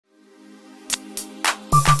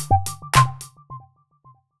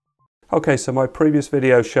Okay, so my previous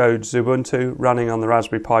video showed Xubuntu running on the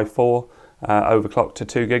Raspberry Pi 4, overclocked to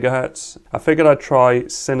 2 GHz. I figured I'd try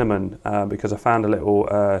Cinnamon because I found a little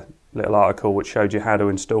article which showed you how to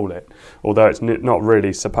install it. Although it's not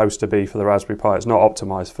really supposed to be for the Raspberry Pi, it's not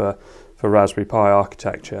optimized for Raspberry Pi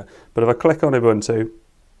architecture. But if I click on Ubuntu,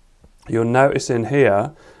 you'll notice in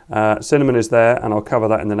here, Cinnamon is there, and I'll cover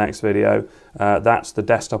that in the next video. That's the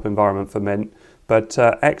desktop environment for Mint. But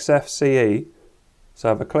XFCE,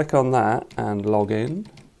 so if I click on that and log in,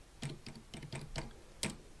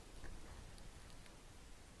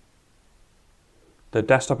 the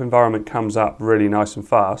desktop environment comes up really nice and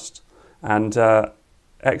fast. And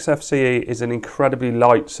XFCE is an incredibly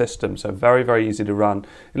light system, so very, very easy to run.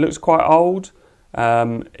 It looks quite old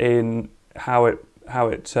in how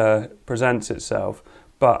it presents itself,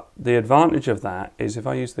 but the advantage of that is if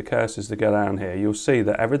I use the cursors to go down here, you'll see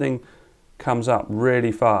that everything comes up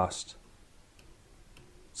really fast.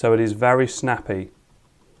 So it is very snappy.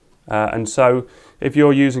 And so if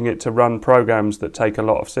you're using it to run programs that take a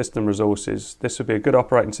lot of system resources, this would be a good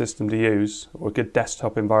operating system to use, or a good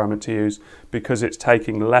desktop environment to use, because it's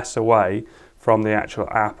taking less away from the actual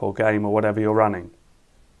app or game or whatever you're running.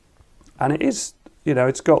 And it is, you know,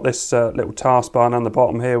 it's got this little taskbar on the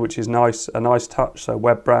bottom here, which is nice, a nice touch. So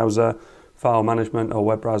web browser, file management, or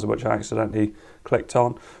web browser, which I accidentally clicked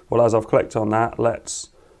on. Well, as I've clicked on that, let's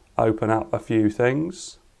open up a few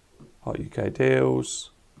things. Hot UK deals,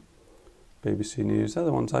 BBC News, they're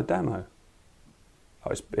the ones I demo.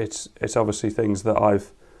 Oh, it's obviously things that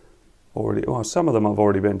I've already, well, some of them I've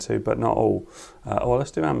already been to, but not all. Well, let's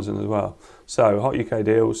do Amazon as well. So Hot UK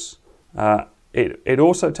deals. It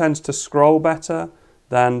also tends to scroll better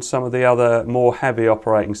than some of the other more heavy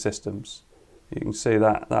operating systems. You can see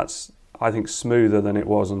that that's, I think, smoother than it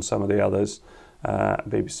was on some of the others.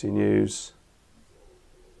 BBC News.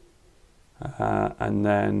 And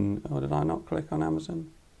then, oh, did I not click on Amazon?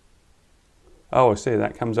 Oh, I see,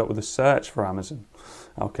 that comes up with a search for Amazon.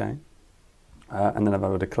 Okay. And then if I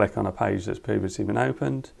were to click on a page that's previously been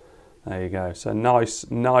opened, there you go. So nice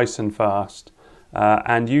and fast.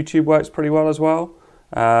 And YouTube works pretty well as well.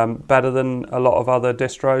 Better than a lot of other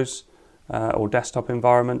distros or desktop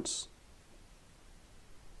environments.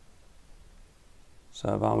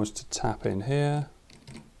 So if I was to tap in here,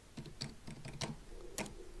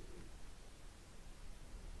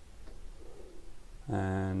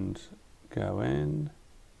 and go in,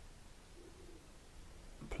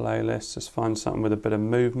 playlist, just find something with a bit of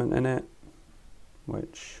movement in it,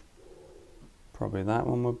 which probably that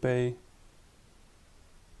one would be.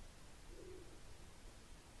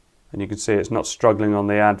 And you can see it's not struggling on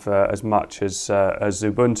the advert as much as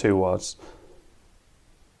Xubuntu was.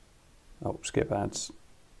 Oh, skip ads.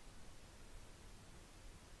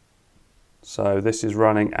 So this is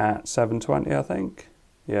running at 720, I think.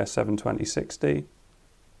 Yeah, 720/60.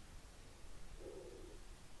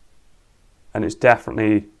 And it's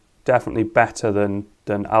definitely better than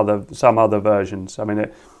some other versions. I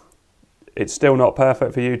mean, it's still not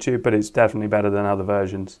perfect for YouTube, but it's definitely better than other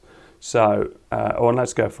versions. So, or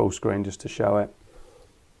let's go full screen just to show it.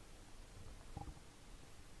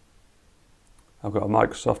 I've got a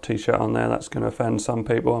Microsoft t-shirt on there. That's going to offend some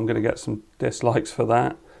people. I'm going to get some dislikes for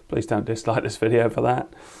that. Please don't dislike this video for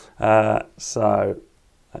that. So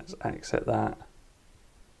let's exit that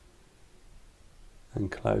and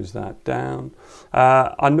close that down.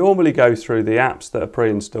 I normally go through the apps that are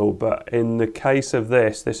pre-installed, but in the case of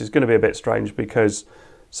this is going to be a bit strange because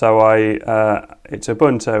it's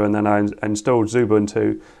Ubuntu, and then I installed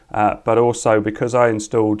Xubuntu, but also because I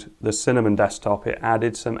installed the Cinnamon desktop, it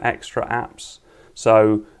added some extra apps.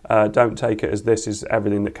 So don't take it as this is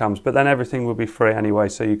everything that comes, but then everything will be free anyway,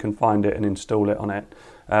 so you can find it and install it on it.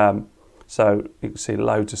 So you can see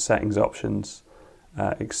loads of settings options,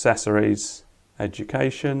 accessories,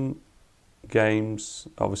 education, games.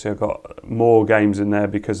 Obviously I've got more games in there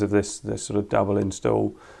because of this sort of double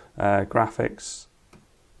install, graphics,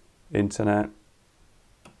 internet,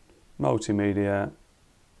 multimedia,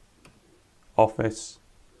 office,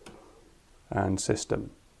 and system.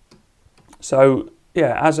 So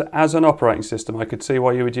yeah, as an operating system, I could see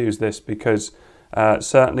why you would use this, because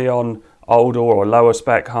certainly on older or lower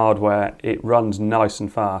spec hardware, it runs nice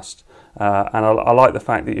and fast. And I like the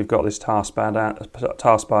fact that you've got this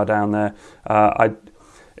taskbar down there.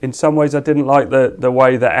 In some ways, I didn't like the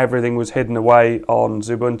way that everything was hidden away on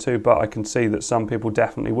Xubuntu, but I can see that some people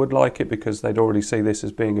definitely would like it because they'd already see this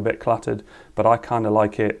as being a bit cluttered. But I kind of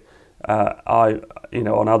like it.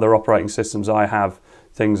 On other operating systems, I have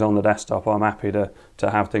things on the desktop. I'm happy to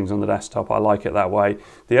have things on the desktop. I like it that way.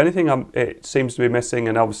 The only thing it seems to be missing,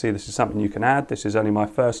 and obviously this is something you can add, this is only my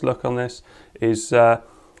first look on this, is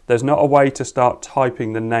there's not a way to start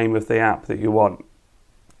typing the name of the app that you want.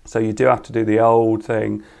 So you do have to do the old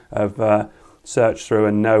thing of search through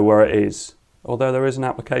and know where it is. Although there is an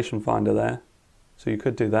application finder there, so you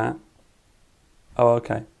could do that. Oh,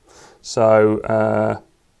 okay. So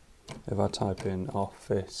if I type in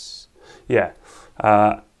Office, yeah,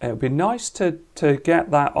 it would be nice to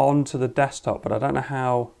get that onto the desktop, but I don't know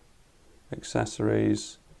how.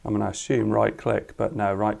 Accessories, I'm going to assume right click, but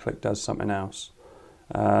no, right click does something else.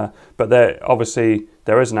 But there, obviously,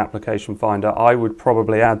 there is an application finder. I would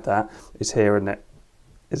probably add that. It's here, isn't it?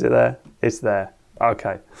 Is it there? It's there.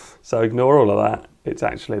 Okay, so ignore all of that. It's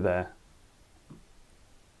actually there.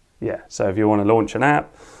 Yeah, so if you want to launch an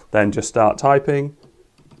app, then just start typing,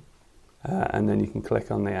 and then you can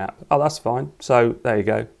click on the app. Oh, that's fine. So there you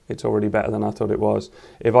go. It's already better than I thought it was.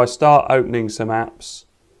 If I start opening some apps,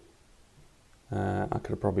 I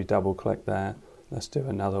could have probably double clicked there. Let's do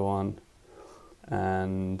another one.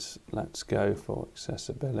 And let's go for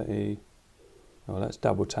accessibility. Oh, let's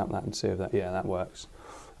double tap that and see if that, yeah, that works.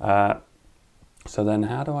 So then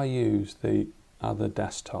how do I use the other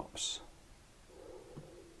desktops?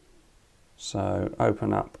 So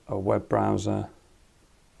open up a web browser.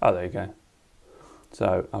 Oh, there you go.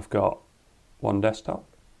 So I've got one desktop,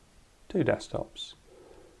 two desktops.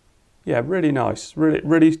 Yeah, really nice,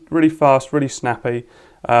 really fast, really snappy.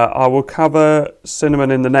 I will cover Cinnamon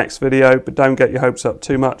in the next video, but don't get your hopes up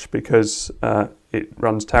too much because it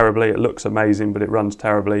runs terribly. It looks amazing, but it runs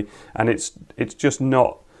terribly, and it's just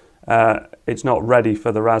not it's not ready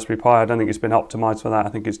for the Raspberry Pi. I don't think it's been optimized for that. I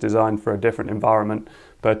think it's designed for a different environment.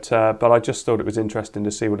 But I just thought it was interesting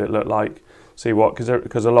to see what it looked like,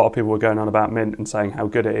 because a lot of people were going on about Mint and saying how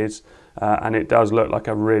good it is, and it does look like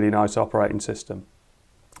a really nice operating system.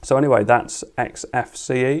 So anyway, that's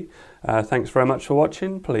XFCE. Thanks very much for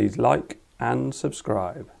watching. Please like and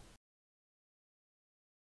subscribe.